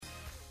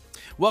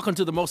Welcome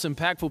to the most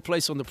impactful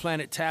place on the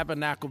planet,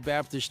 Tabernacle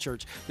Baptist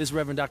Church. This is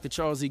Reverend Dr.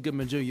 Charles E.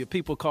 Goodman Jr.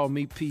 People call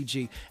me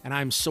PG, and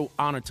I'm so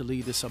honored to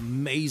lead this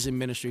amazing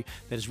ministry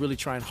that is really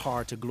trying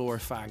hard to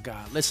glorify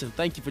God. Listen,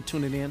 thank you for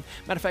tuning in.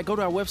 Matter of fact, go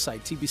to our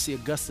website,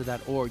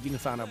 tbcaugusta.org. You can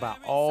find out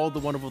about all the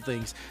wonderful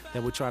things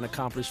that we're trying to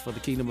accomplish for the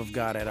kingdom of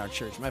God at our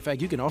church. Matter of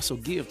fact, you can also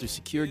give through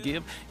Secure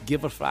Give,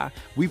 Giveify.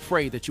 We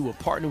pray that you will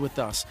partner with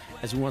us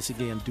as we once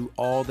again do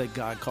all that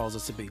God calls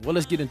us to be. Well,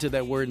 let's get into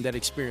that word and that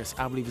experience.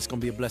 I believe it's going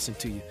to be a blessing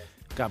to you.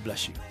 God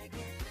bless you.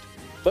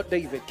 But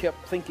David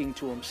kept thinking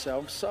to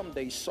himself,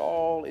 someday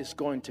Saul is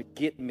going to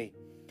get me.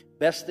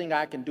 Best thing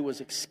I can do is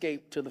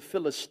escape to the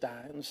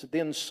Philistines.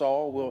 Then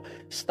Saul will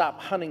stop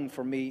hunting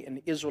for me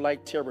in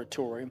Israelite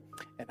territory,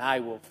 and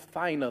I will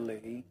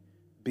finally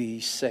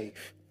be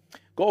safe.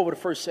 Go over to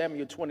 1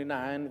 Samuel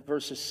 29,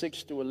 verses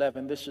 6 to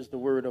 11. This is the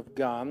word of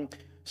God.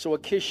 So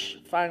Achish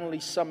finally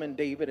summoned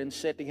David and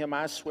said to him,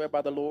 I swear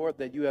by the Lord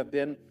that you have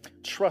been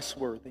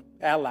trustworthy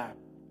ally.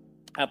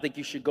 I think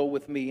you should go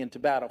with me into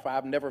battle, for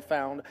I've never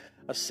found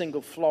a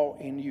single flaw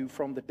in you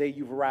from the day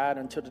you've arrived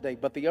until today.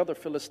 But the other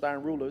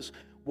Philistine rulers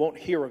won't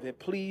hear of it.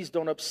 Please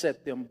don't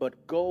upset them,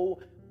 but go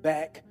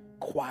back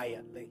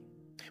quietly.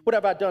 What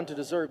have I done to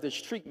deserve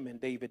this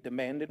treatment? David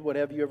demanded. What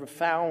have you ever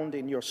found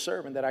in your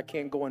servant that I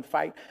can't go and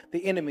fight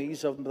the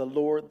enemies of the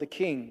Lord the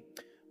king?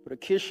 But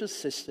Achish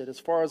insisted,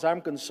 as far as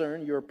I'm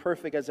concerned, you're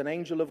perfect as an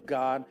angel of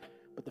God,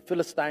 but the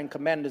Philistine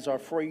commanders are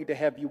afraid to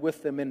have you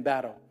with them in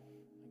battle.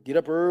 Get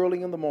up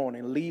early in the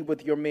morning, leave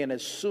with your men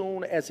as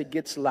soon as it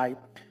gets light.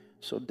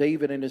 So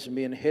David and his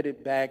men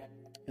headed back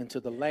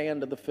into the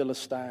land of the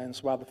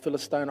Philistines while the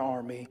Philistine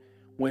army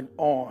went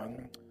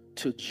on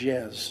to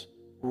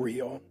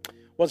Jezreel.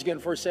 Once again,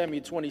 1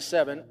 Samuel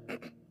 27,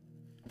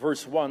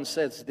 verse 1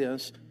 says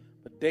this,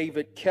 but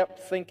David kept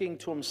thinking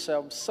to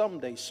himself,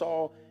 someday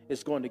Saul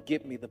is going to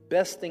get me. The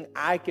best thing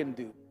I can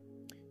do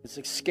is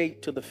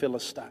escape to the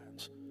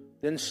Philistines.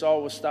 Then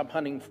Saul will stop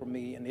hunting for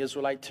me in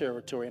Israelite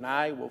territory, and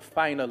I will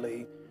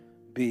finally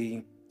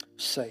be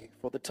safe.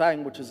 For the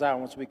time which is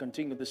ours, we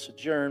continue this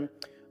sojourn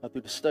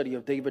through the study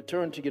of David.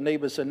 Turn to your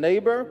neighbor and say,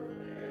 neighbor,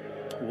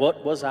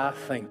 what was I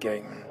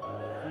thinking?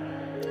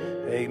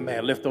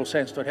 Amen. Lift those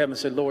hands toward heaven and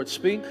say, Lord,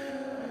 speak.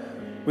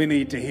 We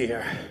need to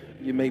hear.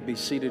 You may be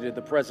seated in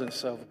the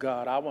presence of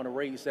God. I want to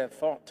raise that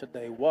thought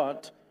today.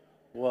 What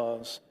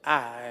was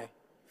I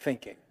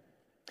thinking?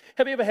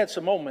 Have you ever had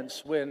some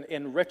moments when,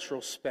 in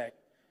retrospect,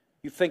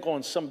 you think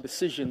on some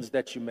decisions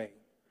that you made,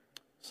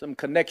 some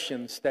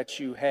connections that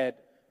you had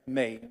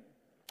made,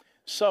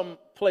 some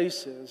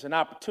places and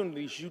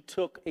opportunities you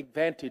took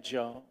advantage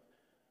of?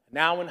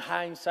 Now, in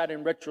hindsight,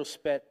 in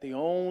retrospect, the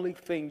only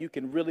thing you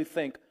can really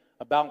think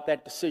about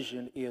that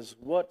decision is,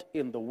 what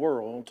in the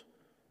world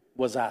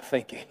was I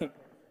thinking? Have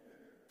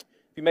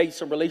you made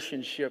some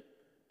relationship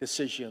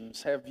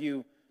decisions? Have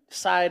you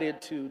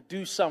decided to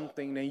do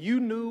something and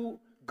you knew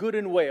good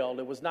and well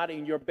it was not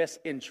in your best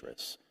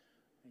interest?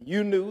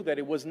 You knew that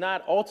it was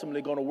not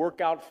ultimately going to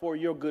work out for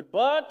your good,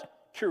 but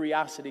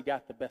curiosity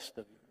got the best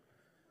of you.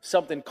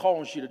 Something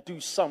caused you to do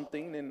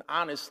something, and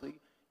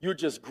honestly, you're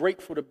just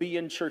grateful to be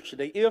in church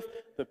today. If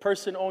the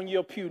person on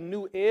your pew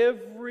knew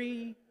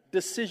every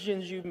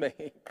decision you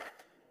made,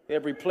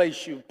 every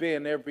place you've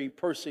been, every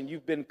person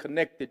you've been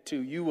connected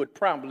to, you would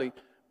probably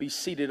be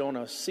seated on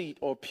a seat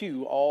or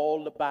pew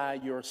all by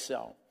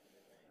yourself.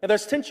 And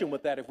there's tension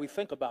with that if we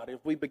think about it.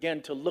 If we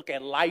begin to look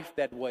at life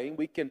that way,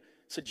 we can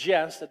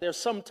suggest that there's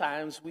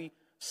sometimes we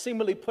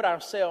seemingly put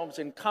ourselves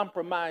in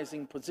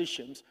compromising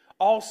positions,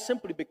 all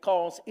simply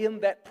because in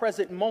that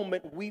present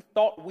moment we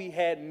thought we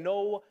had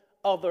no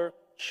other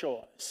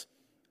choice.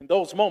 In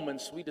those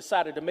moments, we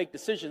decided to make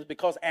decisions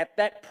because at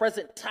that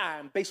present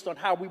time, based on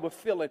how we were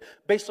feeling,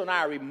 based on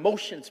our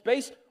emotions,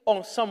 based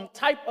on some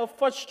type of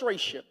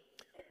frustration,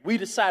 we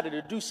decided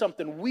to do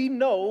something we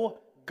know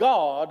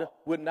God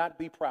would not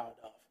be proud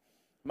of.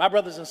 My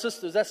brothers and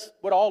sisters, that's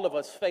what all of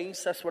us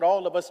face. That's what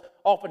all of us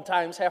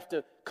oftentimes have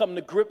to come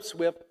to grips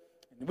with.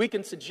 We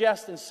can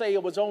suggest and say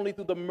it was only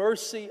through the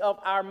mercy of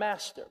our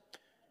Master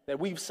that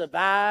we've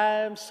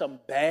survived some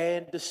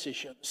bad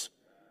decisions,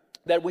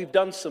 that we've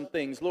done some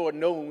things, Lord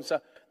knows,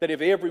 that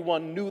if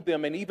everyone knew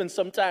them, and even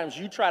sometimes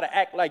you try to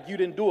act like you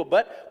didn't do it,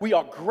 but we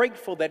are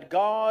grateful that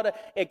God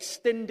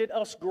extended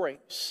us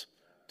grace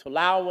to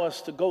allow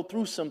us to go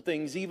through some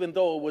things, even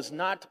though it was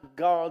not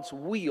God's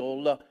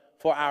will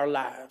for our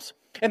lives.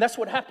 And that's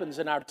what happens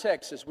in our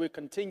text as we're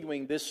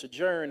continuing this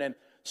sojourn and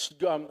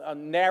a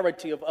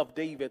narrative of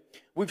David.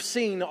 We've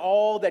seen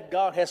all that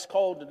God has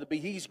called him to be.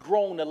 He's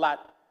grown a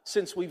lot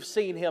since we've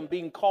seen him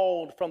being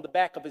called from the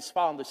back of his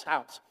father's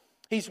house.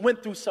 He's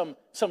went through some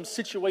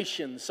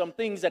situations, some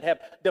things that have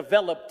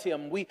developed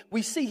him.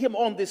 We see him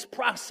on this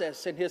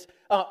process and his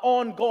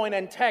ongoing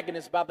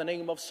antagonist by the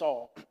name of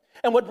Saul.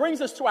 And what brings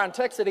us to our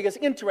text today is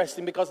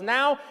interesting because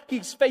now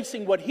he's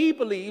facing what he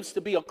believes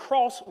to be a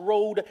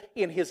crossroad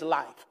in his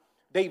life.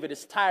 David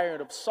is tired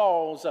of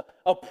Saul's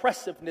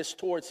oppressiveness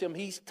towards him.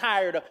 He's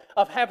tired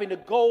of having to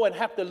go and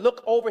have to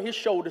look over his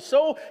shoulder.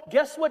 So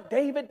guess what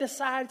David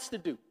decides to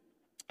do?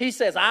 He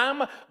says,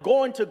 I'm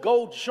going to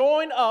go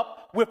join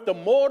up with the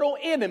mortal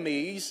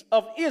enemies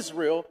of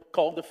Israel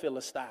called the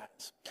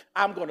Philistines.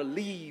 I'm going to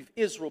leave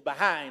Israel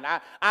behind.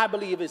 I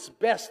believe it's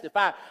best if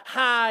I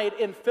hide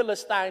in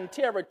Philistine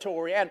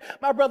territory. And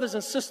my brothers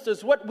and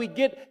sisters, what we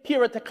get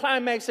here at the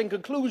climax and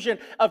conclusion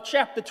of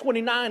chapter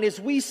 29 is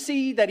we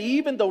see that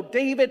even though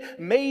David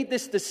made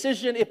this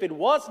decision, if it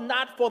was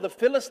not for the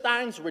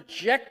Philistines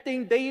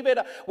rejecting David,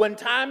 when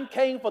time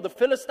came for the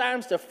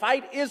Philistines to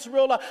fight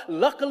Israel,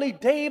 luckily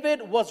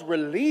David was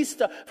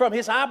released from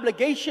his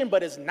obligation,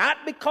 but it's not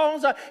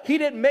because he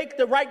didn't make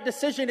the right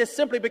decision. It's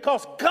simply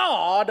because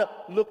God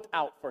looked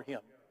out for him.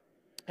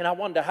 And I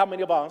wonder how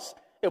many of us,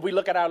 if we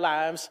look at our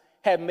lives,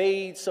 have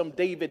made some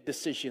David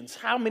decisions.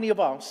 How many of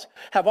us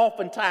have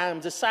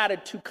oftentimes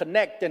decided to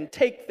connect and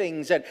take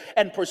things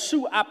and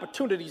pursue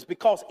opportunities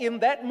because in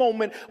that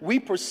moment we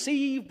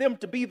perceive them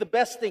to be the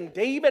best thing?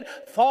 David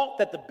thought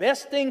that the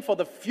best thing for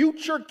the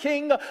future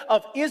king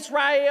of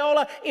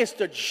Israel is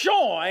to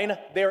join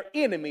their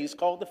enemies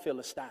called the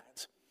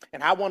Philistines.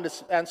 And I want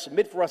to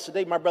submit for us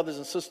today, my brothers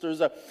and sisters,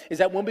 is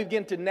that when we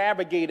begin to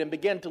navigate and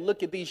begin to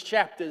look at these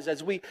chapters,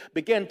 as we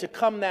begin to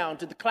come now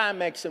to the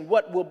climax and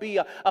what will be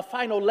a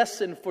final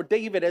lesson for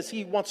David as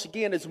he once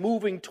again is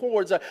moving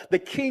towards the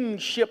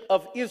kingship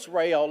of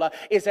Israel,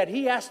 is that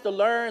he has to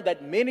learn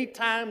that many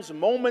times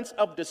moments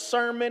of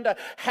discernment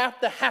have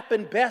to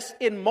happen best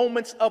in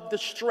moments of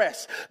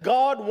distress.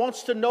 God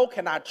wants to know,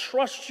 can I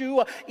trust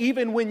you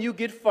even when you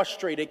get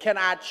frustrated? Can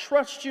I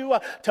trust you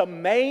to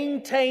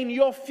maintain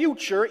your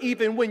future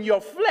even when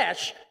your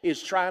flesh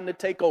is trying to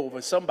take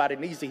over? Somebody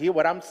needs to hear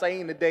what I'm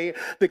saying today,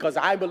 because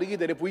I believe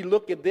that if we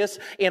look at this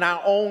in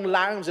our own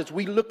lives, as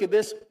we look at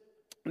this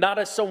not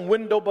as some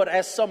window, but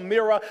as some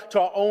mirror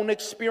to our own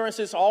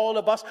experiences, all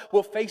of us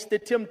will face the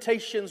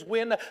temptations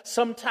when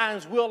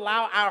sometimes we'll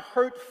allow our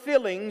hurt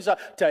feelings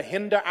to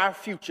hinder our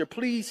future.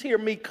 Please hear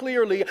me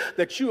clearly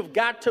that you have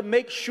got to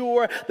make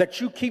sure that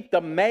you keep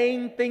the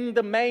main thing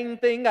the main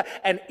thing.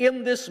 And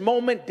in this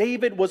moment,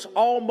 David was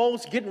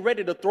almost getting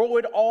ready to throw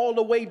it all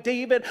away.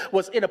 David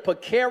was in a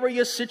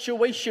precarious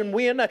situation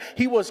when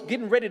he was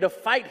getting ready to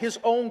fight his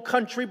own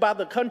country by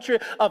the country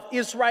of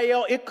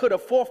Israel. It could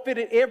have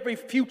forfeited every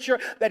future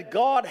that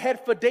God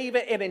had for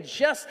David. And in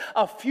just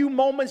a few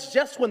moments,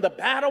 just when the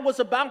battle was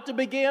about to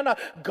begin,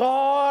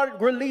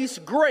 God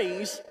released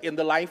grace in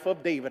the life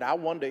of David. I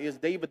wonder, is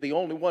David the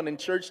only one in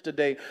church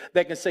today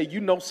that can say,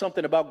 you know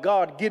something about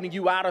God getting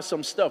you out of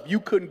some stuff you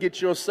couldn't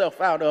get yourself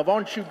out of?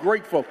 Aren't you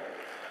grateful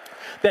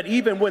that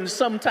even when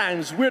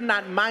sometimes we're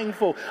not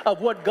mindful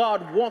of what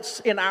God wants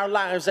in our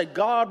lives, that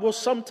God will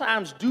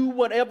sometimes do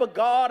whatever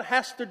God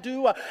has to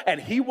do, and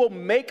he will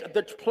make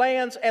the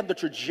plans and the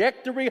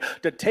trajectory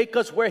to take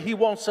us where he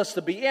wants us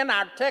to be. In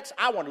our text,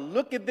 I want to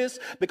look at this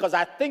because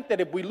I think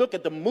that if we look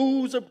at the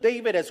moves of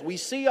David as we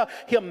see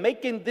him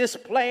making this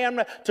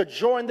plan to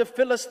join the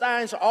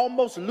Philistines,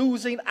 almost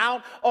losing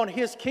out on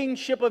his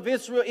kingship of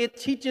Israel, it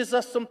teaches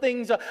us some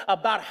things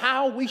about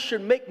how we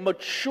should make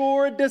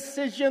mature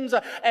decisions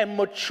and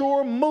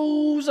mature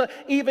moves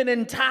even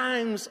in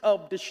times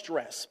of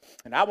distress.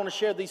 And I want to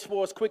share these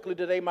for us quickly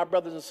today, my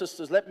brothers and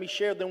sisters. Let me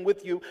share them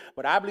with you.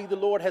 But I believe the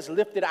Lord has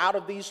lifted out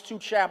of these two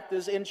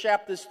chapters, in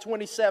chapters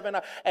 27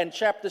 and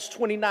chapters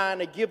 29,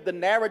 to give the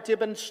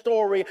narrative and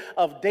story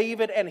of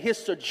David and his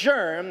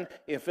sojourn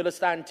in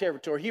Philistine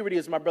territory. Here it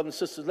is, my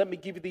brothers and sisters. Let me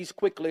give you these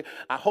quickly.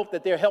 I hope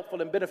that they're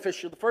helpful and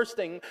beneficial. The first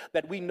thing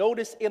that we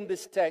notice in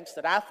this text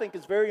that I think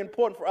is very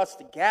important for us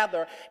to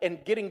gather in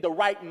getting the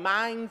right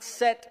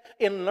mindset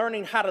in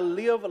learning how to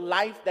live a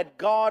life that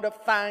God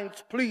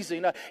finds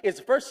pleasing is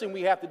the first thing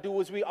we have to do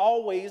is we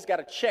always got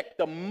to check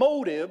the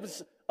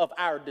motives of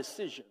our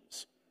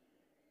decisions.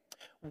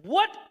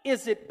 What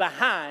is it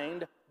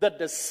behind the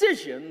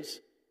decisions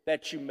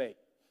that you make?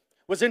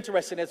 What's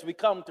interesting as we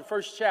come to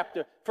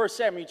 1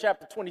 Samuel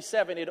chapter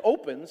 27, it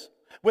opens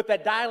with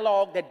that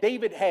dialogue that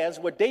David has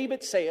where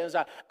David says,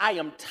 I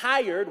am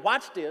tired,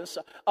 watch this,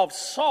 of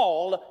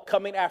Saul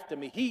coming after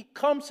me. He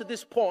comes to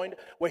this point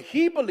where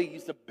he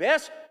believes the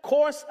best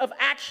course of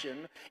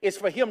action is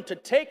for him to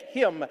take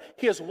him,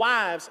 his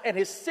wives, and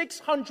his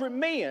 600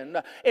 men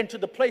into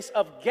the place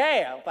of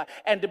Gath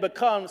and to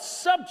become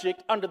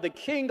subject under the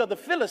king of the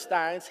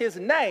Philistines. His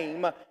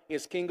name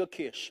is King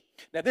Achish.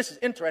 Now, this is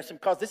interesting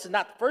because this is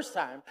not the first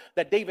time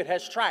that David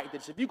has tried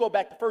this. If you go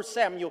back to 1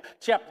 Samuel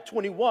chapter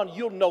 21,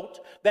 you'll note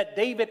that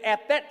David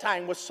at that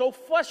time was so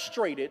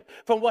frustrated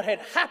from what had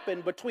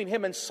happened between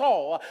him and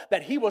Saul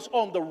that he was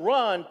on the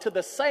run to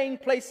the same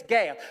place,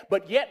 Gath.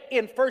 But yet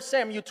in 1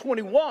 Samuel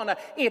 21,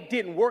 it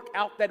didn't work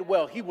out that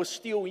well. He was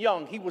still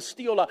young. He was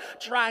still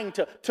trying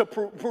to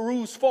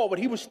peruse forward.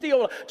 He was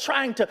still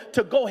trying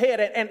to go ahead,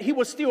 and he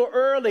was still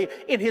early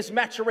in his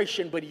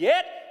maturation. But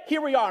yet,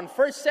 here we are in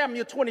 1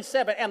 Samuel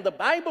 27, and the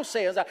Bible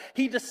says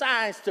he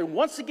decides to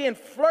once again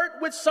flirt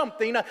with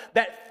something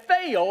that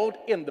failed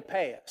in the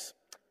past.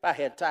 If I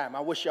had time,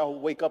 I wish y'all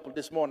would wake up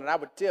this morning. I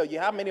would tell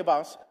you how many of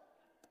us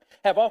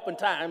have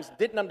oftentimes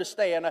didn't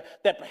understand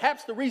that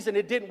perhaps the reason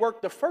it didn't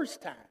work the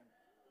first time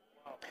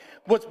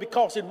was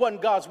because it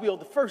wasn't God's will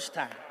the first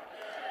time.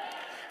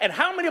 And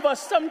how many of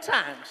us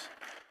sometimes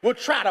will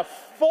try to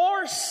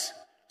force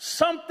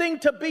something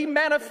to be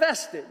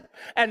manifested.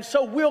 And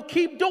so we'll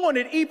keep doing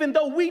it even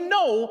though we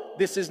know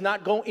this is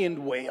not going to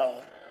end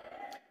well.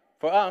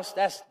 For us,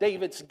 that's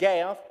David's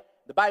Gath.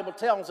 The Bible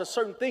tells us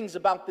certain things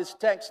about this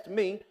text to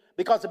me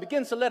because it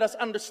begins to let us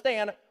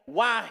understand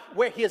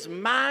where his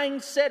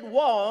mindset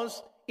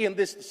was in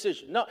this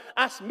decision. Now,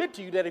 I submit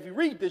to you that if you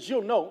read this,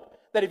 you'll know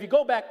that if you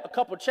go back a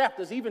couple of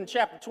chapters, even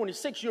chapter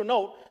 26, you'll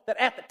note that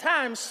at the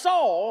time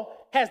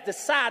Saul has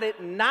decided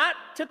not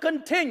to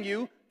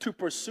continue to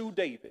pursue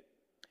David.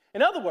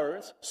 In other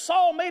words,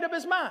 Saul made up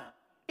his mind.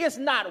 It's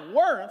not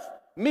worth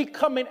me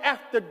coming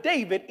after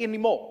David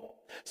anymore.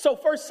 So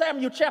 1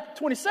 Samuel chapter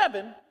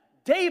 27,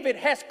 David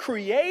has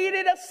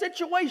created a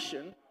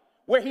situation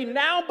where he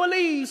now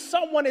believes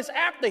someone is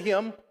after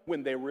him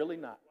when they're really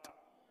not.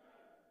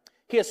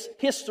 His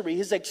history,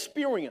 his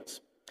experience,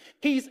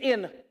 he's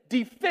in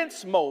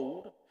defense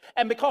mode.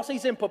 And because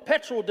he's in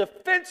perpetual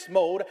defense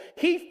mode,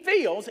 he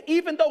feels,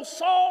 even though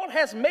Saul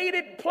has made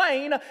it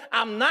plain,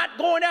 I'm not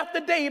going after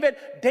David,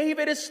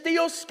 David is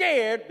still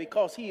scared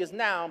because he is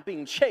now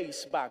being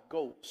chased by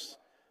ghosts.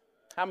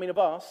 How many of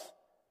us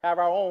have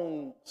our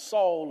own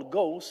Saul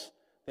ghosts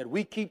that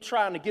we keep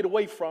trying to get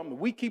away from, and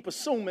we keep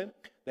assuming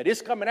that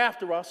it's coming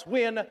after us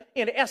when,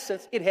 in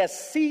essence, it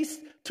has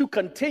ceased to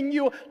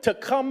continue to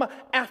come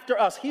after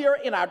us? Here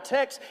in our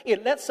text,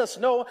 it lets us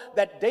know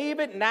that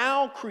David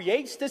now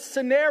creates this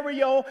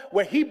scenario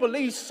where he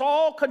believes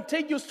Saul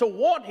continues to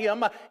want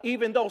him,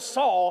 even though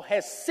Saul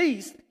has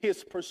ceased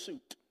his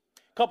pursuit.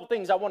 A couple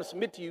things I want to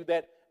submit to you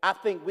that I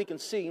think we can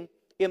see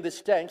in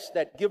this text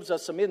that gives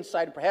us some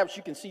insight, and perhaps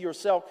you can see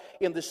yourself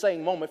in the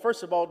same moment.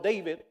 First of all,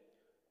 David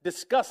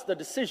discussed the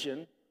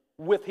decision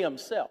with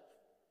himself.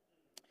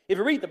 If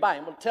you read the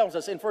Bible, it tells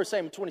us in 1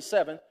 Samuel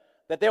 27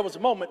 that there was a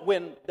moment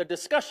when the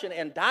discussion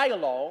and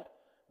dialogue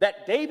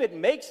that David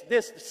makes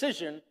this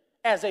decision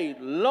as a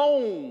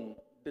lone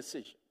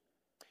decision.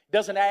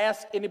 Doesn't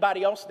ask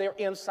anybody else their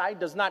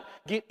insight, does not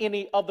get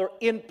any other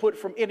input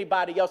from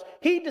anybody else.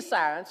 He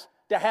decides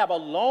to have a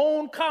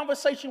lone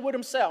conversation with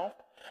himself.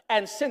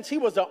 And since he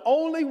was the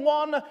only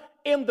one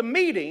in the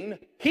meeting,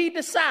 he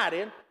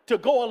decided to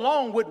go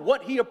along with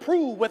what he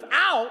approved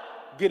without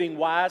getting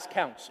wise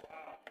counsel.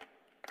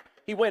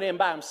 He went in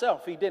by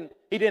himself. He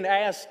didn't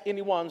ask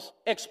anyone's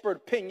expert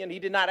opinion. He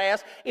did not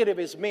ask any of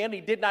his men.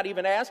 He did not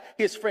even ask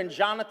his friend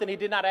Jonathan. He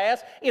did not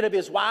ask any of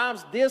his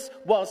wives. This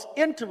was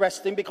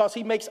interesting because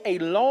he makes a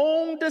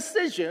lone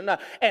decision,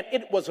 and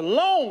it was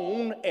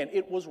lone and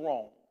it was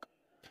wrong.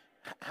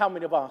 How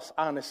many of us,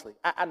 honestly,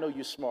 I know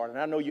you're smart and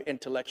I know you're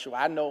intellectual.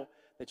 I know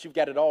that you've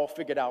got it all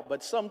figured out,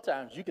 but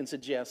sometimes you can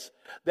suggest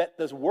that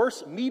the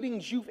worst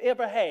meetings you've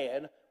ever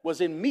had was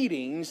in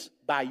meetings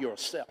by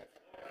yourself.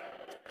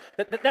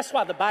 That's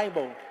why the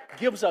Bible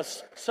gives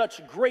us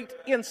such great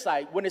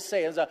insight when it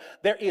says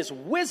there is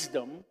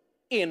wisdom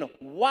in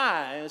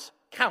wise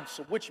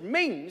counsel, which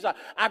means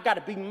I've got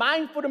to be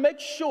mindful to make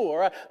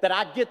sure that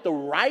I get the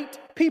right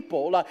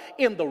people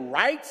in the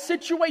right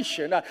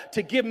situation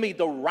to give me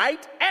the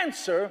right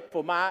answer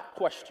for my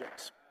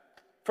questions.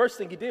 First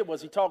thing he did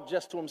was he talked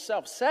just to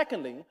himself.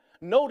 Secondly,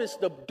 notice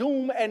the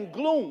doom and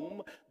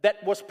gloom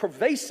that was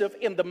pervasive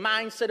in the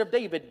mindset of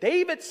David.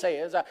 David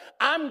says,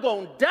 I'm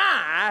going to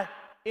die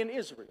in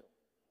Israel.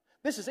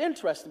 This is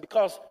interesting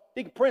because,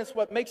 Deacon Prince,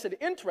 what makes it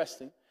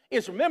interesting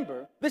is,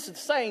 remember, this is the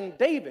same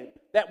David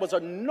that was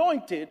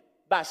anointed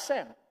by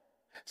Samuel.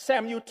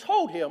 Samuel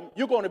told him,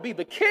 you're going to be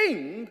the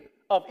king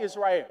of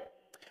Israel.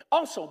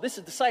 Also, this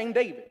is the same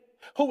David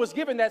who was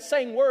given that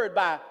same word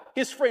by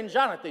his friend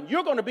Jonathan.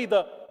 You're going to be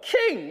the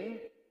king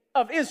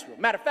of Israel.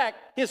 Matter of fact,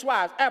 his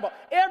wives,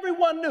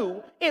 everyone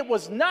knew it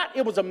was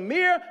a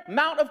mere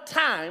amount of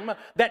time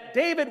that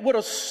David would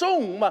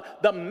assume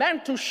the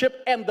mantleship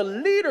and the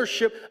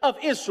leadership of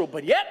Israel.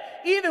 But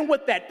yet, even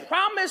with that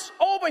promise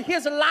over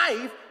his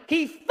life,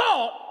 he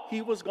thought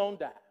he was going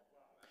to die.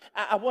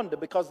 I wonder,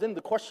 because then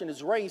the question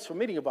is raised for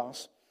many of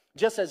us,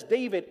 just as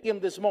David in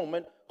this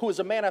moment, who is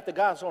a man after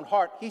God's own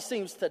heart, he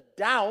seems to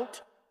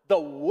doubt the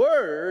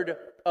word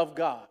of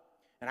God.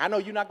 And I know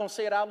you're not going to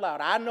say it out loud.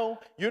 I know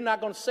you're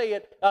not going to say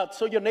it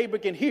so your neighbor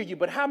can hear you.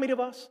 But how many of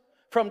us,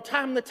 from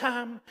time to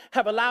time,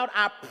 have allowed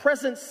our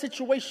present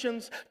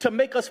situations to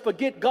make us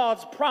forget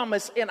God's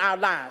promise in our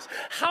lives?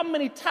 How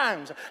many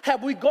times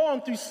have we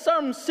gone through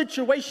some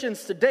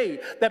situations today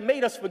that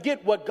made us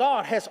forget what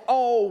God has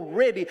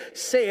already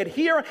said?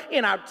 Here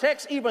in our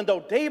text, even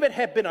though David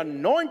had been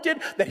anointed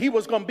that he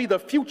was going to be the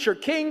future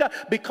king,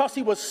 because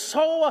he was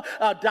so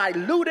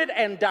diluted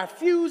and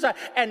diffused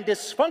and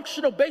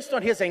dysfunctional based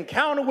on his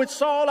encounter with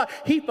Saul,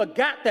 he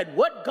forgot that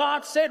what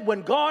God said,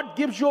 when God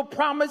gives you a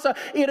promise,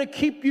 it'll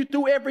keep you through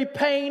through every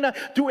pain,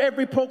 through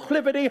every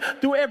proclivity,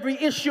 through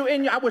every issue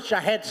in you. I wish I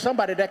had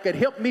somebody that could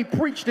help me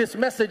preach this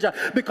message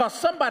because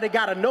somebody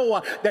got to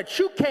know that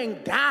you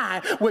can't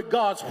die with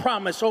God's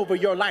promise over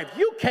your life.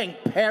 You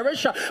can't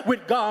perish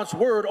with God's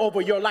word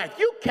over your life.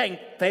 You can't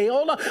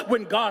fail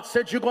when God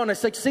said you're going to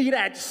succeed.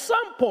 At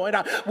some point,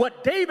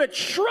 what David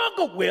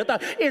struggled with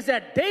is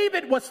that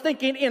David was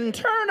thinking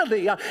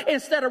internally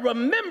instead of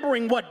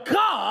remembering what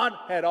God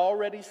had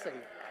already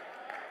said.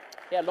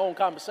 He had a long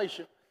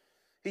conversation.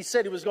 He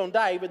said he was going to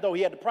die even though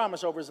he had the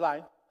promise over his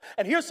life.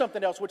 And here's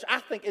something else, which I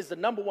think is the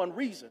number one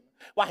reason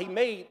why he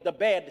made the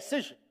bad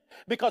decision.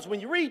 Because when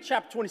you read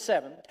chapter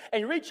 27 and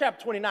you read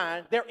chapter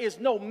 29, there is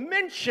no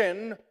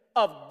mention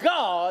of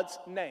God's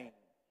name.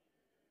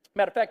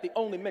 Matter of fact, the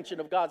only mention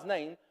of God's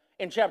name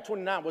in chapter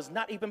 29 was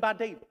not even by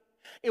David.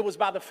 It was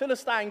by the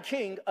Philistine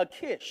king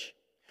Achish,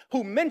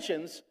 who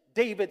mentions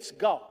David's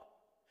God.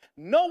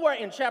 Nowhere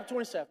in chapter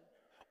 27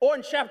 or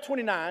in chapter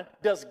 29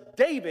 does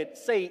David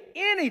say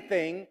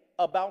anything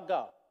about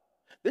God.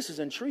 This is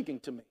intriguing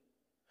to me.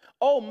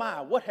 Oh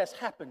my, what has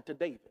happened to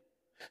David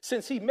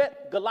since he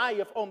met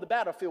Goliath on the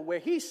battlefield, where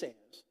he says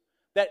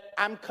that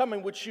I'm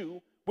coming with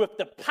you with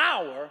the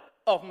power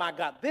of my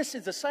God. This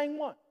is the same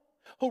one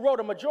who wrote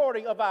a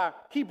majority of our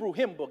Hebrew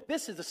hymn book.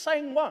 This is the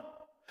same one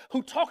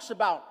who talks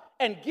about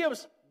and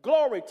gives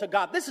glory to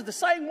God. This is the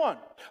same one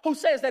who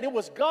says that it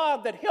was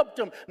God that helped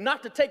him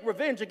not to take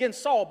revenge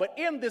against Saul. But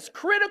in this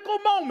critical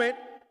moment,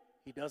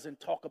 he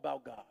doesn't talk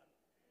about God.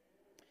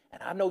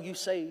 And I know you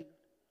saved,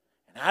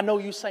 and I know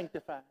you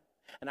sanctified,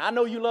 and I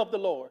know you love the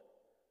Lord.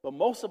 But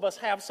most of us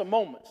have some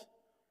moments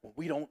when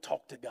we don't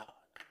talk to God.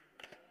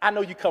 I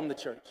know you come to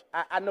church.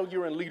 I know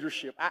you're in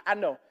leadership.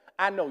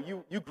 I know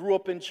you grew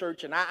up in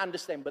church, and I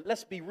understand, but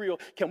let's be real.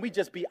 Can we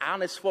just be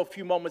honest for a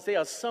few moments? There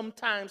are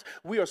sometimes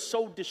we are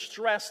so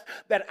distressed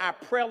that our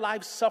prayer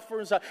life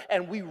suffers,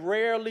 and we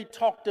rarely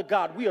talk to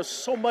God. We are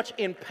so much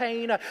in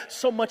pain,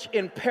 so much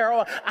in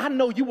peril. I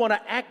know you want to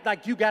act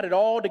like you got it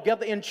all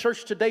together in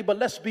church today, but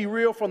let's be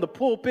real. From the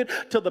pulpit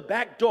to the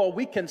back door,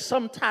 we can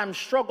sometimes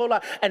struggle,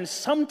 and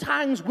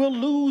sometimes we'll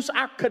lose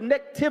our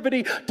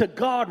connectivity to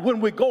God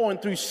when we're going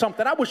through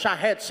something. I wish I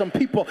had some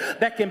people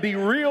that can be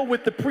real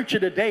with the preacher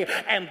today.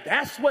 And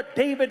that's what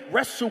David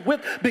wrestled with,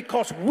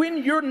 because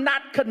when you're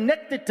not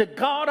connected to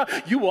God,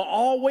 you will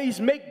always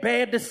make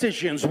bad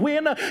decisions.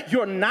 When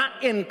you're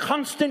not in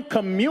constant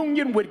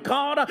communion with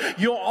God,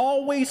 you'll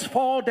always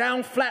fall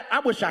down flat.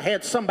 I wish I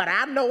had somebody.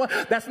 I know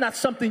that's not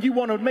something you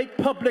want to make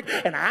public,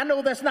 and I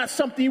know that's not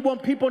something you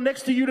want people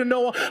next to you to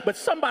know, but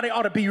somebody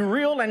ought to be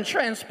real and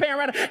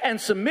transparent and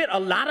submit. A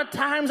lot of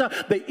times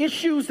the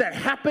issues that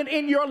happen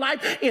in your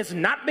life is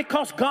not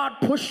because God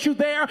pushed you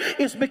there.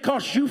 It's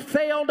because you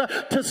failed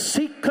to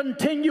seek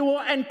continual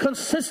and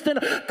consistent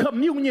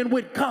communion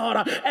with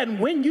God. And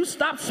when you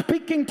stop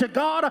speaking to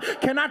God,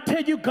 can I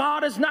tell you,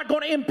 God is not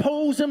going to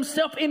impose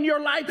himself in your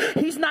life.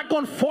 He's not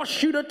going to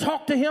force you to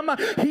talk to him.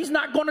 He's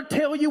not going to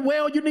tell you,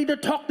 well, you need to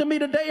talk to me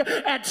today.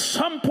 At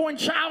some point,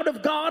 child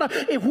of God,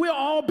 if we'll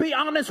all be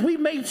honest, we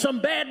made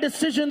some bad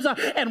decisions,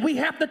 and we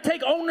have to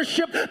take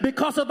ownership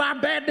because of our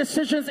bad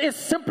decisions. It's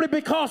simply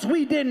because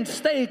we didn't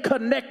stay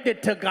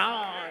connected to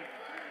God.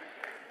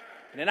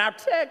 And in our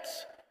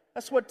text,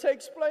 that's what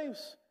takes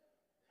place.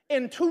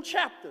 In 2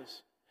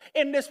 chapters,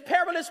 in this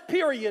perilous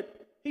period,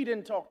 he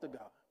didn't talk to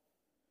God.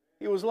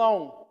 He was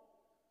alone.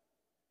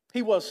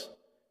 He was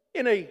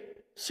in a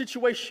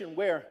situation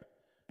where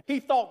he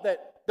thought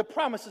that the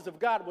promises of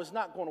God was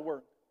not going to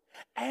work.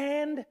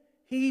 And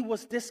he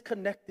was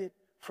disconnected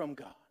from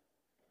God.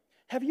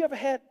 Have you ever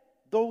had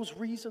those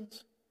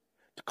reasons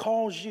to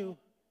cause you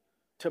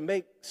to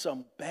make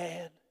some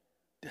bad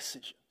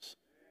decisions?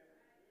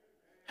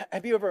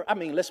 Have you ever,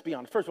 let's be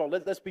honest. First of all,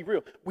 let's be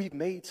real. We've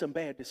made some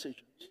bad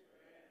decisions.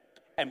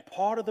 And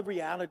part of the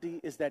reality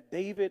is that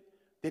David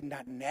did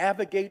not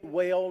navigate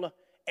well,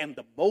 and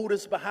the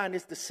motives behind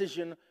his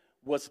decision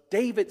was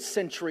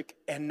David-centric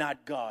and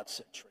not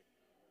God-centric.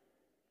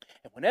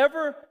 And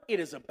whenever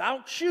it is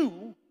about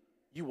you,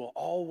 you will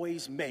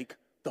always make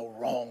the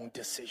wrong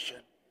decision.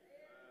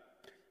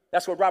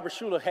 That's what Robert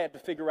Schuller had to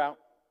figure out.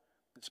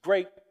 This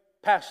great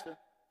pastor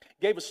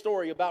gave a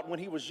story about when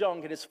he was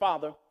young and his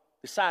father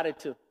decided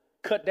to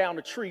cut down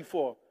a tree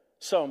for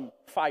some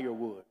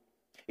firewood.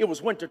 It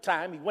was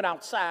wintertime. He went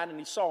outside and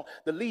he saw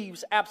the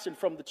leaves absent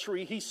from the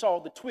tree. He saw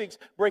the twigs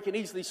breaking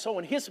easily. So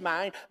in his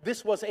mind,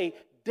 this was a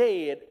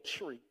dead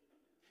tree.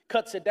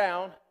 Cuts it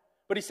down.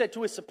 But he said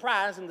to his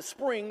surprise, in the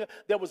spring,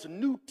 there was a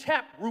new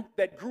taproot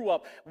that grew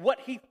up. What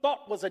he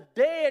thought was a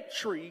dead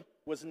tree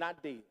was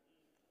not dead.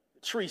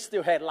 The tree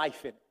still had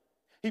life in it.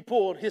 He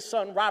pulled his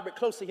son Robert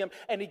close to him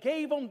and he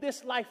gave him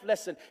this life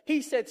lesson.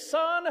 He said,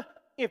 son,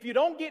 if you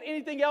don't get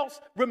anything else,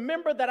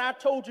 remember that I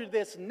told you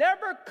this.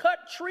 Never cut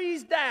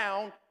trees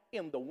down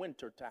in the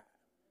wintertime.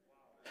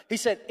 He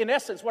said, in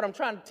essence, what I'm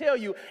trying to tell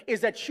you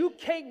is that you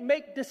can't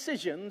make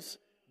decisions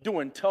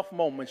during tough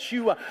moments.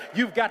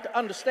 You've got to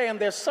understand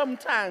there's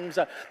sometimes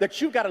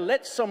that you've got to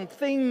let some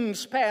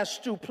things pass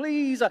through.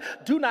 Please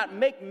do not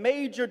make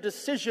major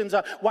decisions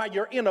while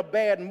you're in a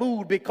bad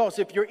mood, because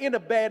if you're in a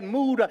bad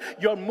mood,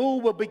 your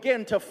mood will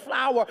begin to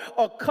flower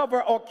or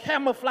cover or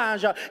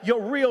camouflage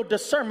your real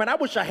discernment. I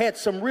wish I had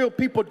some real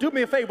people. Do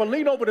me a favor,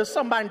 lean over to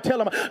somebody and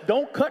tell them,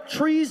 don't cut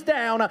trees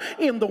down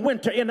in the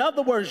winter. In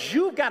other words,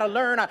 you've got to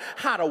learn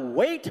how to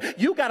wait.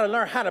 You got to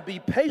learn how to be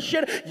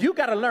patient. You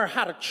got to learn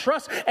how to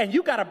trust, and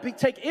you got to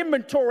take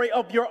inventory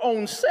of your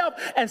own self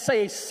and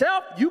say,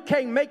 self, you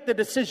can't make the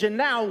decision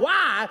now.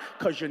 Why?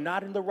 Because you're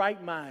not in the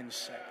right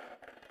mindset.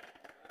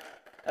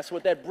 That's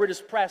what that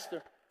British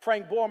pastor,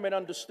 Frank Borman,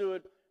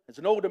 understood. As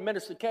an older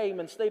minister came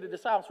and stayed at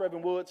his house,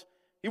 Reverend Woods,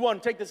 he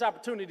wanted to take this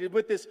opportunity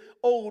with this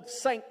old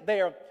saint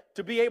there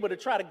to be able to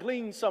try to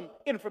glean some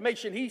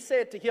information. He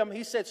said to him,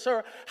 he said,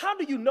 sir, how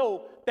do you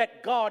know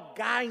that God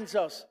guides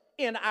us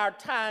in our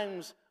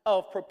times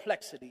of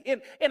perplexity,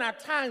 in our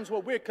times where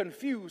we're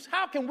confused?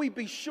 How can we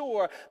be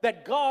sure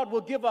that God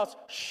will give us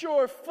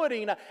sure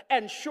footing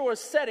and sure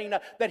setting,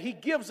 that he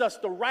gives us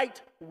the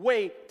right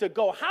way to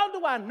go? How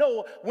do I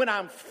know when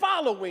I'm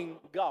following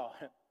God?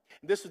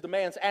 This was the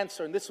man's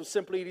answer, and this was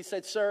simply, he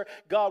said, sir,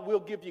 God will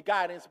give you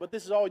guidance, but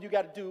this is all you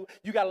got to do.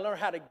 You got to learn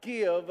how to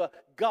give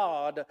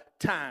God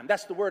time.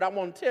 That's the word I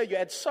want to tell you.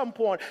 At some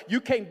point,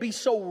 you can't be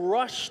so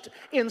rushed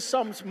in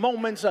some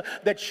moments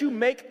that you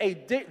make a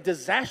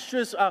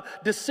disastrous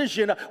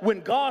decision when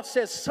God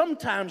says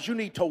sometimes you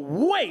need to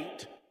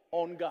wait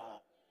on God.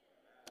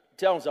 He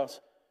tells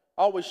us,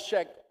 always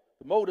check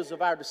the motives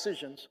of our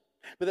decisions.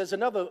 But there's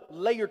another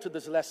layer to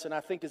this lesson I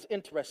think is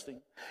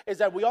interesting, is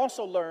that we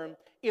also learn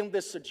in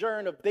this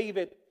sojourn of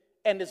David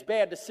and this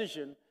bad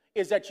decision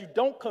is that you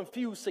don't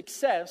confuse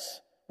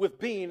success with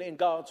being in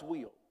God's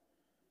will.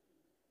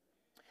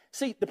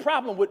 See, the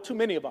problem with too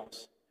many of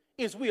us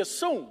is we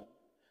assume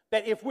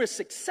that if we're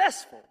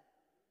successful,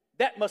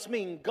 that must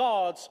mean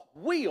God's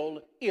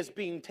will is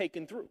being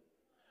taken through.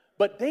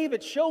 But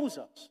David shows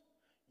us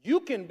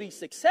you can be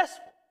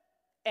successful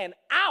and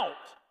out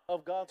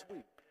of God's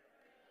will.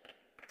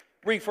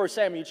 Read 1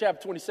 Samuel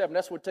chapter 27.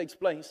 That's what takes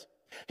place.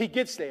 He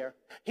gets there.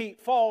 He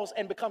falls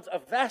and becomes a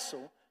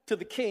vassal to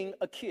the king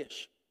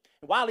Achish.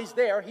 And while he's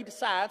there, he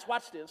decides,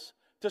 watch this,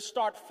 to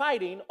start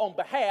fighting on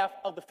behalf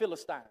of the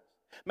Philistines.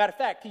 Matter of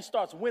fact, he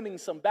starts winning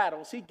some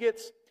battles. He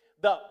gets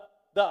the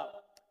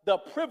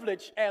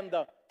privilege and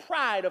the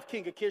pride of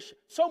King Achish,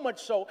 so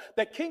much so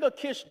that King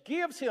Achish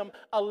gives him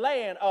a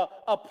land,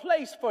 a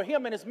place for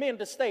him and his men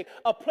to stay,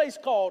 a place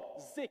called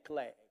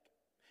Ziklag.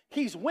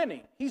 He's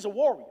winning. He's a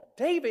warrior.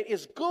 David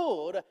is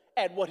good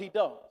at what he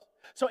does.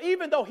 So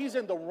even though he's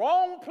in the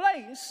wrong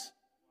place,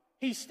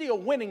 he's still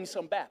winning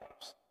some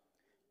battles.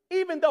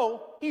 Even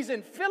though he's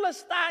in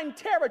Philistine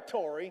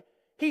territory,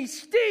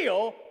 he's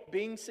still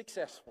being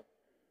successful.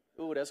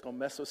 Ooh, that's going to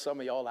mess with some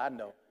of y'all, I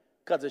know,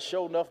 because it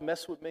sure enough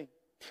messed with me.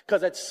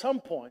 Because at some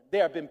point,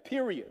 there have been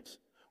periods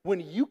when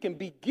you can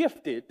be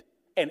gifted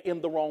and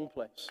in the wrong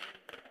place.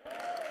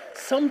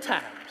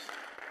 Sometimes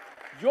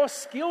your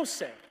skill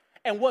set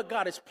and what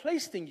God has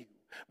placed in you,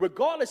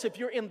 regardless if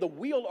you're in the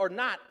will or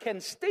not,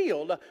 can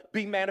still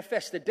be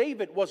manifested.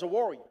 David was a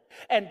warrior,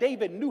 and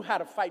David knew how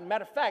to fight.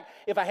 Matter of fact,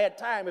 if I had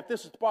time, if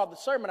this was part of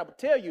the sermon, I would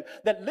tell you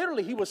that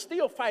literally he was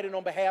still fighting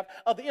on behalf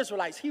of the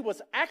Israelites. He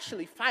was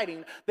actually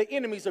fighting the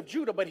enemies of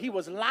Judah, but he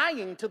was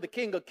lying to the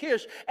king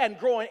Achish and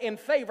growing in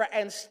favor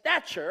and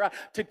stature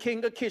to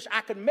King Achish.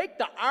 I can make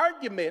the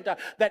argument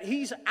that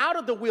he's out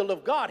of the will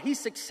of God. He's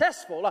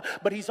successful,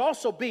 but he's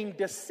also being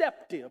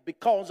deceptive,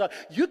 because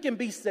you can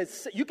be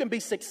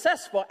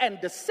successful and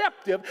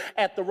deceptive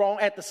at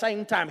the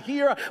same time.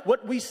 Here,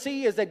 what we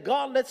see is that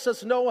God lets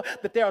us know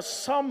that there are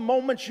some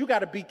moments you got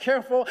to be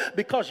careful,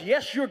 because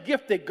yes, you're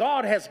gifted.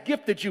 God has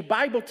gifted you.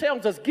 Bible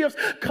tells us gifts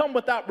come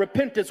without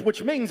repentance,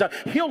 which means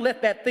he'll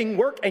let that thing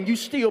work and you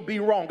still be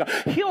wrong.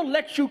 He'll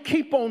let you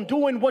keep on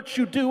doing what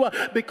you do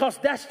because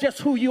that's just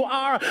who you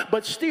are,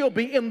 but still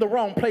be in the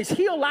wrong place.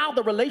 He'll allow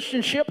the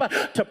relationship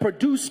to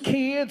produce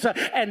kids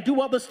and do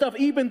other stuff,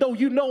 even though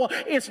you know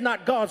it's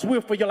not God's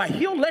will for your life.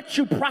 He'll let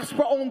you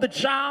prosper on the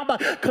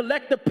job,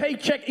 collect a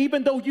paycheck,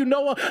 even though you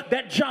know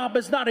that job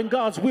is not in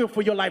God's will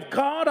for your life.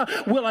 God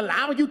will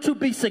allow you to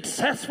be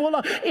successful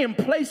in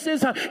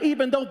places,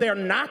 even though they're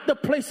not the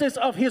places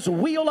of his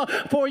will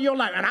for your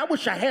life. And I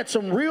wish I had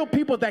some real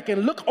people that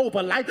can look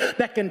over life,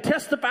 that can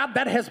testify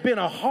that has been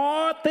a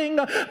hard thing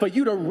for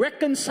you to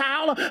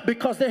reconcile,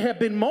 because there have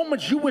been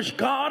moments you wish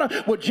God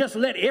would just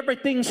let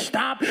everything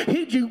stop.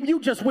 You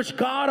just wish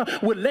God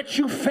would let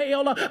you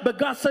fail, but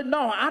God said,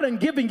 no, I done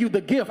given you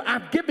the gift.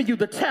 I've given you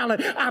the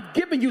talent. I've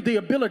given you the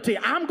ability.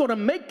 I'm going to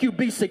make you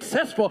be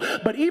successful,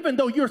 but even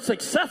though you're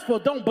successful,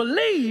 don't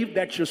believe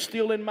that you're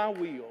still in my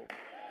will.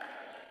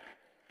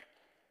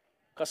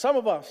 Because some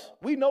of us,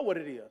 we know what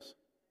it is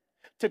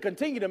to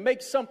continue to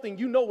make something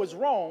you know is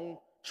wrong,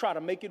 try to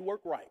make it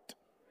work right.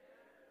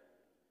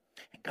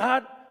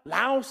 God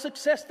allows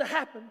success to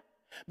happen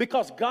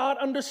because God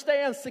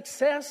understands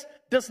success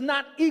does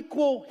not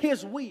equal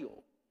his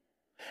will.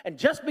 And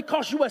just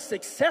because you are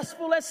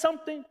successful at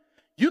something,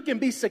 You can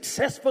be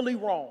successfully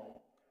wrong.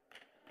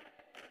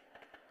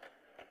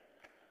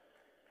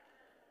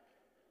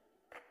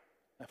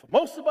 And for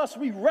most of us,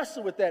 we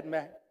wrestle with that,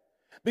 man,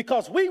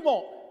 because we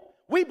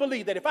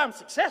believe that if I'm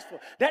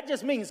successful, that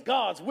just means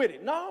God's with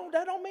it. No,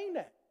 that don't mean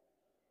that.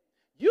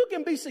 You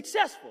can be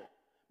successful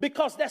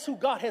because that's who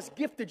God has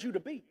gifted you to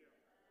be.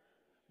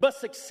 But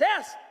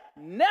success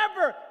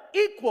never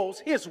equals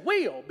his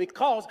will,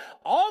 because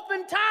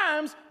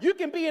oftentimes you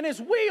can be in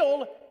his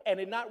will and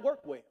it not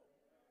work well.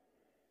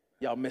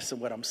 Y'all missing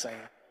what I'm saying?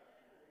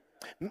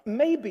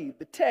 Maybe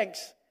the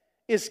text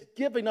is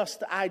giving us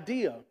the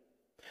idea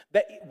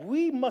that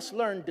we must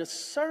learn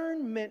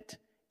discernment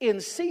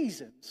in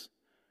seasons,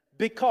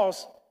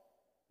 because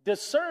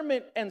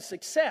discernment and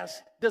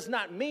success does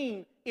not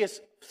mean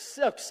it's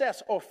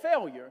success or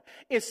failure.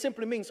 It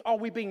simply means, are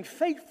we being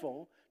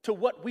faithful to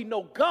what we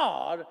know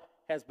God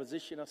has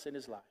positioned us in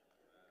his life?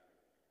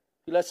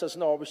 He lets us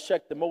know, always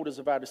check the motives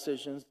of our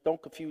decisions.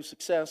 Don't confuse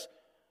success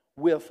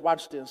with,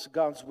 watch this,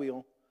 God's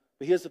will.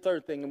 But here's the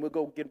third thing, and we'll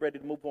go get ready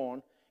to move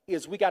on,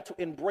 is we got to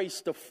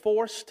embrace the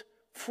forced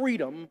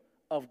freedom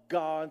of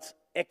God's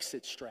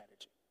exit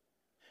strategy.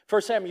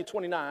 1 Samuel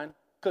 29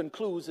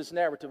 concludes this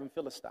narrative in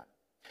Philistine.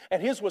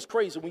 And here's what's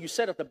crazy. When you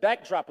set up the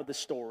backdrop of the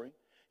story,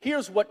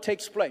 here's what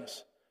takes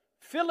place.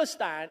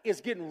 Philistine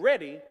is getting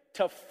ready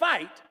to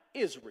fight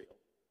Israel.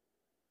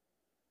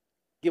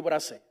 Get what I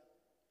say?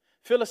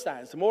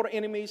 Philistines, the mortal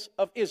enemies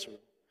of Israel,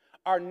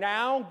 are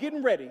now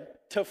getting ready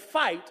to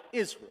fight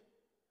Israel.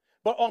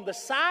 But on the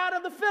side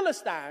of the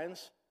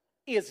Philistines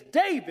is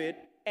David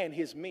and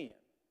his men.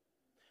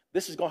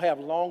 This is going to have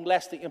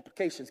long-lasting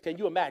implications. Can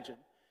you imagine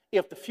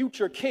if the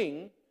future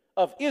king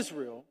of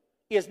Israel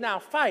is now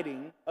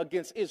fighting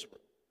against Israel?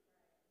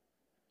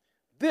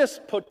 This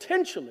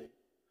potentially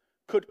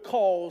could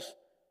cause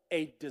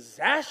a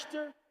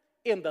disaster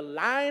in the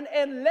line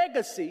and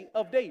legacy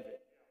of David.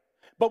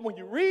 But when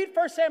you read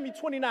 1 Samuel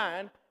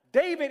 29,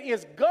 David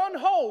is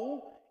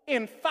gung-ho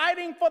in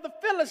fighting for the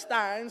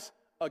Philistines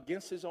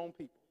against his own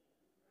people.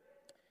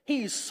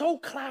 He is so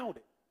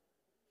clouded.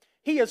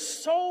 He is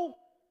so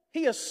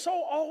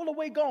all the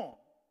way gone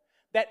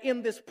that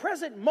in this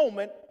present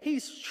moment,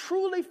 he's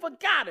truly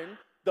forgotten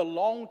the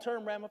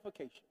long-term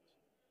ramifications.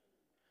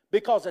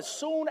 Because as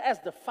soon as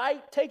the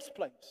fight takes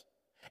place,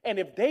 and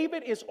if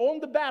David is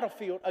on the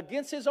battlefield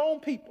against his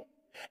own people,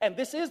 and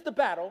this is the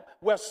battle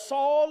where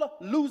Saul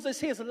loses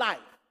his life,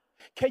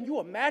 can you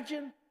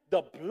imagine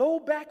the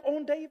blowback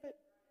on David?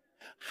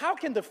 How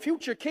can the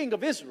future king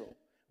of Israel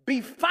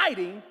be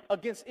fighting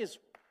against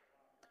Israel?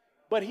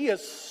 But he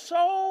is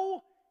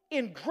so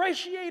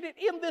ingratiated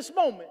in this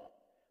moment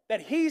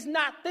that he's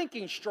not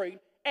thinking straight,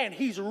 and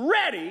he's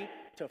ready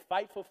to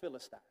fight for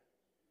Philistine.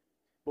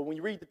 But when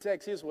you read the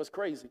text, here's what's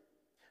crazy.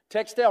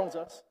 Text tells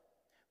us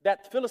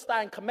that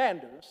Philistine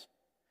commanders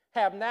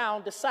have now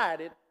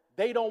decided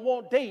they don't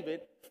want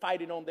David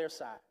fighting on their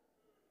side.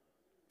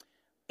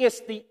 It's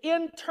the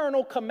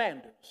internal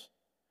commanders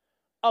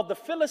of the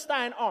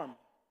Philistine army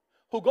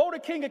who go to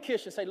King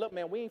Achish and say, look,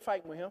 man, we ain't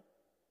fighting with him.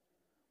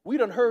 We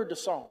done heard the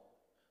song.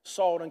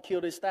 Saul done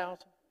killed his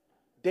 1,000.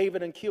 David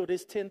done killed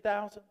his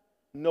 10,000.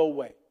 No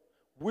way.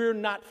 We're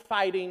not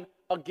fighting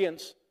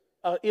against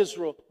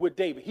Israel with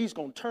David. He's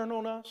going to turn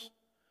on us.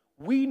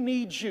 We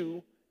need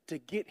you to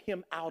get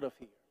him out of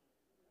here.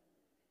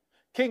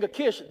 King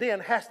Achish then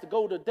has to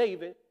go to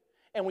David.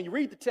 And when you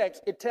read the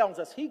text, it tells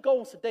us he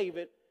goes to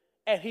David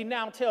and he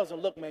now tells him,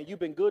 look, man, you've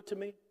been good to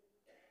me.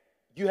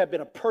 You have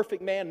been a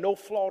perfect man, no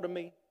flaw to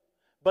me.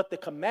 But the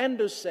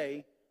commanders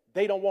say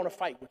they don't want to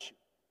fight with you.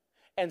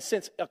 And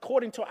since,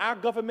 according to our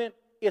government,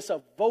 it's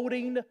a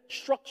voting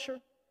structure,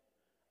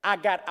 I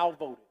got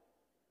outvoted.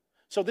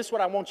 So this is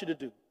what I want you to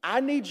do. I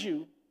need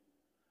you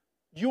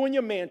and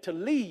your men, to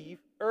leave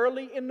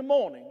early in the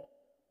morning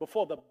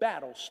before the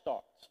battle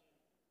starts.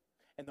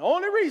 And the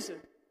only reason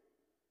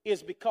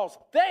is because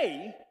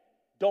they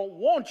don't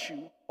want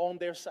you on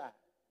their side.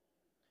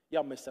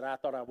 Y'all missed it. I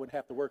thought I wouldn't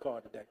have to work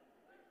hard today.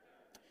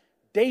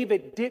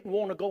 David didn't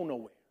want to go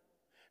nowhere.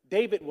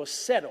 David was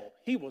settled.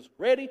 He was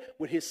ready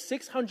with his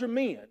 600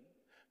 men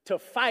to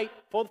fight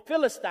for the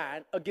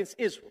Philistine against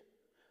Israel.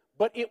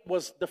 But it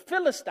was the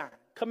Philistine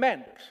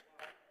commanders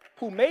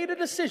who made a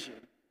decision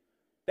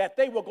that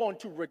they were going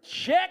to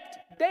reject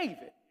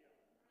David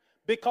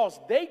because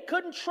they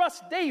couldn't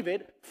trust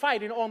David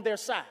fighting on their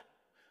side.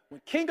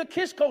 When King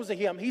Achish goes to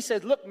him, he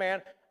says, look,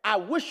 man, I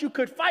wish you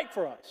could fight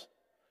for us.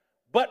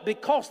 But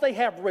because they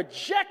have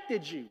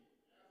rejected you,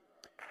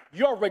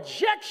 your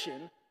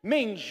rejection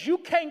means you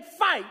can't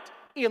fight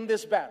in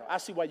this battle. I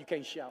see why you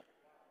can't shout.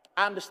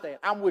 I understand.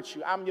 I'm with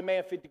you. I'm your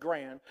man 50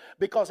 grand.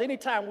 Because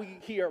anytime we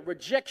hear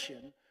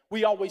rejection,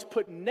 we always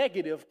put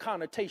negative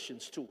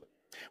connotations to it.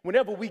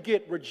 Whenever we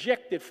get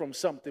rejected from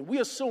something, we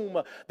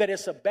assume that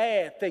it's a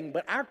bad thing.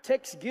 But our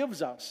text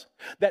gives us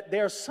that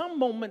there are some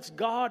moments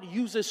God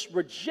uses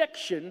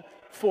rejection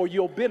for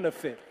your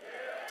benefit.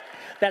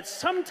 That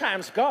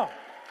sometimes God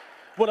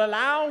will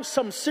allow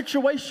some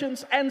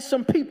situations and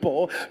some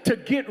people to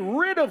get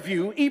rid of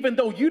you even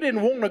though you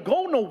didn't want to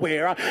go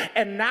nowhere.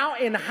 And now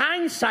in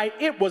hindsight,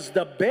 it was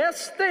the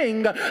best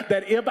thing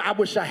that ever. I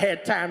wish I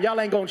had time. Y'all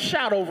ain't gonna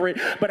shout over it,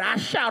 but I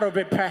shout over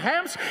it.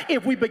 Perhaps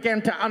if we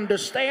begin to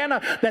understand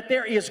that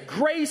there is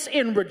grace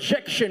in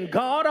rejection,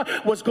 God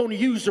was going to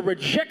use the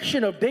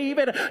rejection of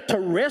David to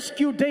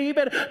rescue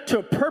David,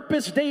 to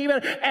purpose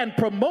David, and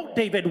promote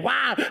David.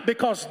 Why?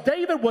 Because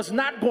David was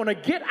not going to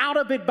get out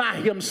of it by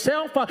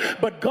himself,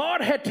 but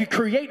God had to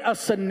create a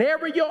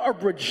scenario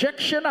of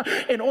rejection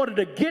in order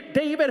to get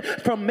David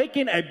from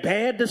making a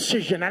bad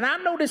decision. And I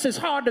know this is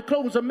hard to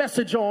close a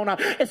message on,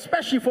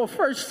 especially for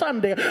First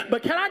Sunday,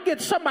 but can I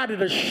get somebody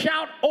to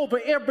shout over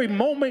every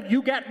moment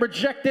you got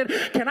rejected?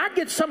 Can I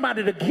get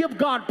somebody to give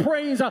God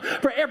praise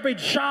for every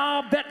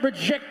job that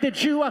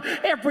rejected you,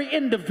 every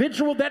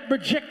individual that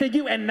rejected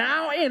you? And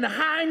now in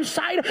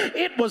hindsight,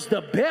 it was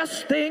the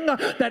best thing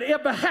that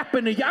ever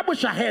happened to you. I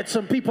wish I had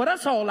some people.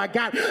 That's all I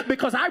got,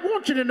 because I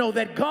want you to know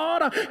that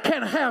God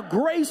can have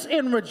grace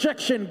in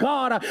rejection.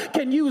 God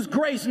can use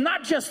grace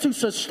not just to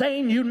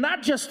sustain you,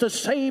 not just to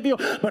save you,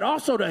 but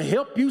also to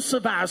help you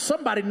survive.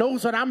 Somebody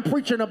knows what I'm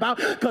preaching about,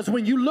 because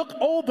when you look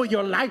over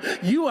your life,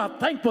 you are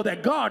thankful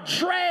that God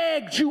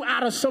dragged you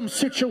out of some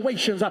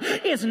situations.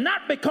 It's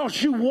not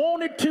because you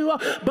wanted to,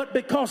 but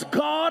because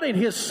God in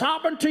his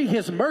sovereignty,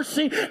 his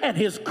mercy, and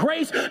his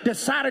grace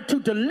decided to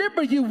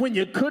deliver you when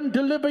you couldn't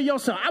deliver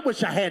yourself. I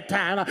wish I had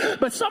time,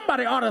 but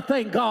somebody ought to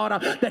thank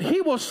God that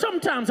he will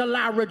sometimes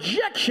allow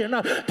rejection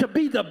to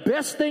be the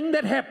best thing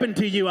that happened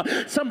to you.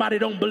 Somebody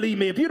don't believe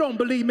me. If you don't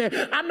believe me,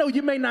 I know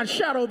you may not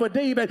shout over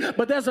David,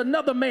 but there's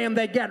another man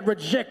that got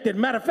rejected.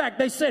 Matter of fact,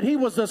 they said he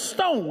was a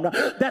stone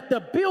that the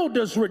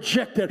builders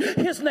rejected.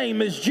 His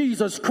name is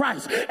Jesus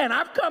Christ. And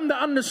I've come to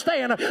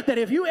understand that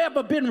if you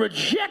ever been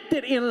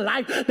rejected in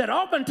life, that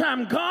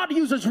oftentimes God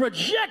uses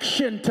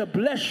rejection to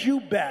bless you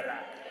better.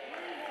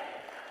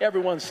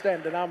 Everyone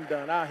standing, I'm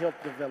done. I'll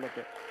help develop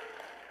it.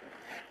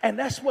 And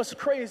that's what's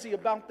crazy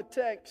about the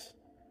text,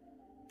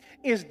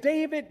 is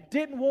David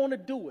didn't want to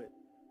do it.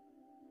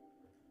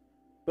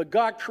 But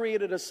God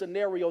created a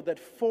scenario that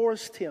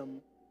forced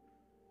him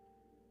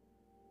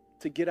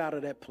to get out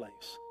of that place.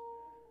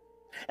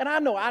 And I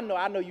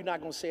know you're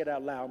not going to say it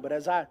out loud, but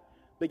as I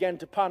began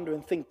to ponder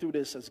and think through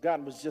this, as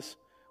God was just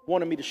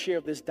wanting me to share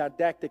this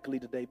didactically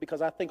today,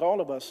 because I think all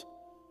of us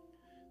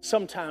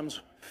sometimes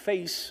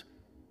face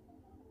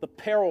the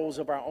perils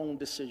of our own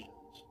decisions.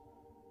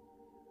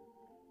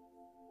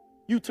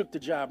 You took the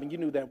job and you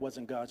knew that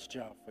wasn't God's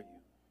job for you.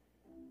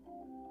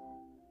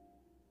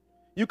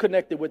 You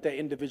connected with that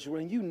individual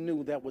and you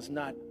knew that was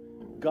not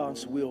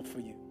God's will for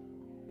you.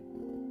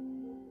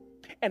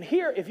 And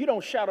here, if you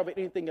don't shout over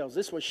anything else,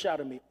 this was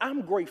shouting me.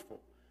 I'm grateful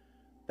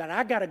that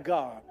I got a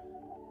God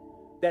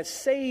that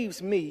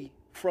saves me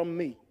from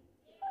me.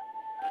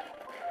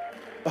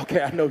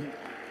 Okay, I know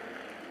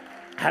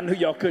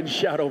y'all couldn't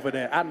shout over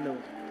that. I know.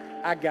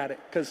 I got it,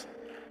 because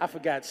I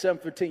forgot.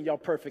 7:15, y'all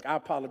perfect. I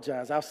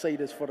apologize. I'll say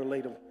this for the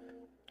later.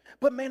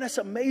 But man, that's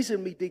amazing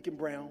to me, Deacon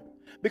Brown,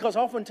 because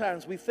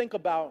oftentimes we think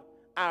about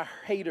our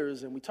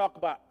haters and we talk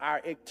about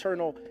our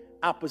eternal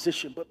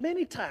opposition. But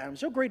many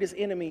times your greatest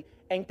enemy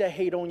ain't that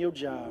hate on your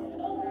job.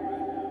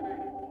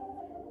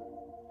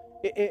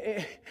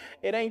 It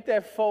ain't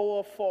that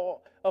foe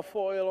or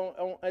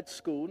foil at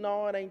school.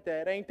 No, it ain't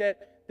that. It ain't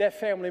that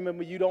family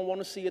member you don't want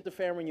to see at the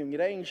family reunion.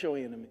 That ain't your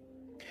enemy.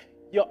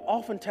 Your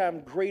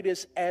oftentimes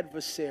greatest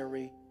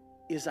adversary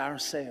is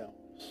ourselves.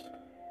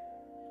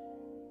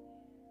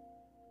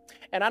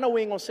 And I know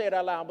we ain't going to say it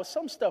out loud, but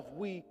some stuff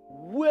we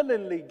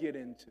willingly get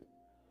into.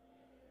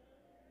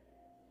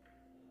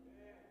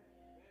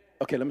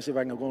 Okay, let me see if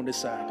I can go on this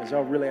side, because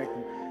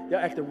y'all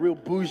acting real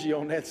bougie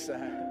on that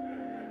side.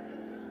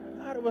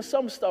 There was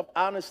some stuff,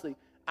 honestly,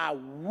 I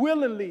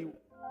willingly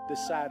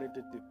decided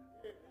to do.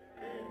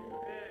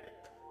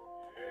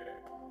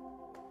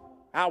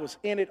 I was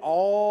in it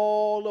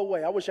all the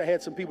way. I wish I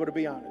had some people to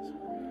be honest.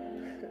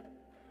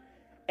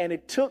 And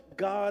it took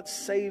God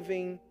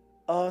saving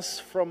us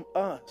from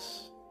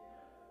us.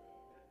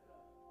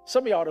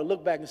 Some of y'all ought to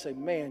look back and say,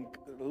 man,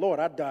 Lord,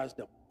 I dodged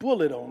a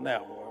bullet on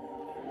that one.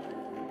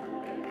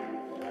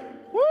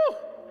 Woo!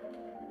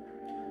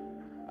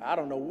 I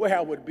don't know where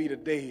I would be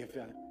today if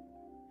I...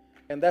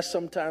 And that's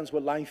sometimes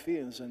what life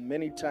is. And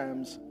many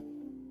times,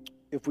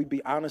 if we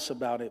be honest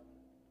about it,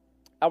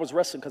 I was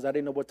wrestling because I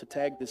didn't know what to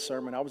tag this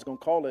sermon. I was going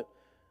to call it,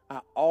 I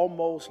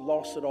almost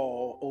lost it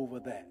all over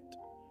that.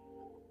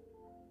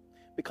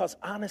 Because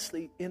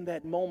honestly, in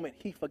that moment,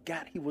 he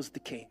forgot he was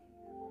the king.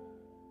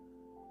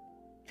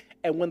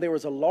 And when there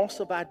is a loss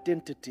of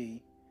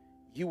identity,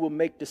 you will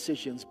make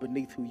decisions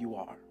beneath who you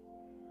are.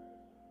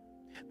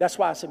 That's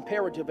why it's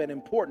imperative and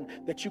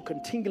important that you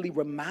continually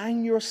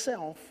remind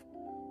yourself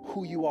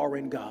who you are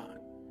in God.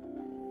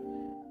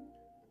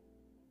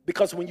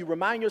 Because when you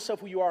remind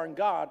yourself who you are in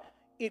God,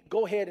 it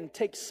go ahead and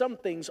take some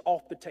things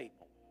off the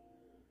table.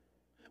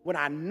 When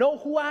I know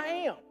who I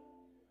am,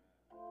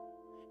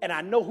 and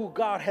I know who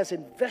God has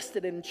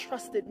invested and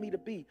entrusted me to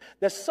be,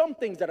 there's some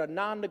things that are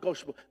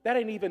non-negotiable. That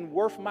ain't even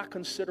worth my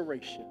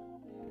consideration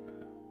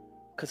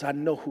because I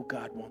know who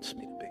God wants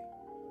me to be.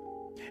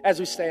 As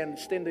we stand,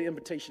 extend the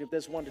invitation if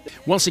there's one today.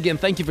 Once again,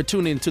 thank you for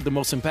tuning into the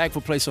most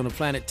impactful place on the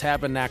planet,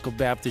 Tabernacle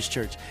Baptist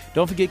Church.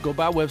 Don't forget, go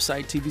by our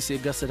website,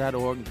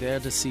 tvcaugusta.org, there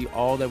to see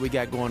all that we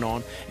got going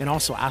on. And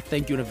also, I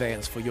thank you in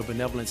advance for your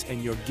benevolence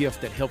and your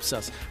gift that helps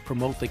us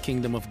promote the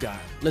kingdom of God.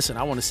 Listen,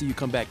 I want to see you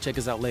come back. Check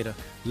us out later.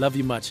 Love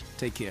you much.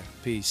 Take care.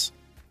 Peace.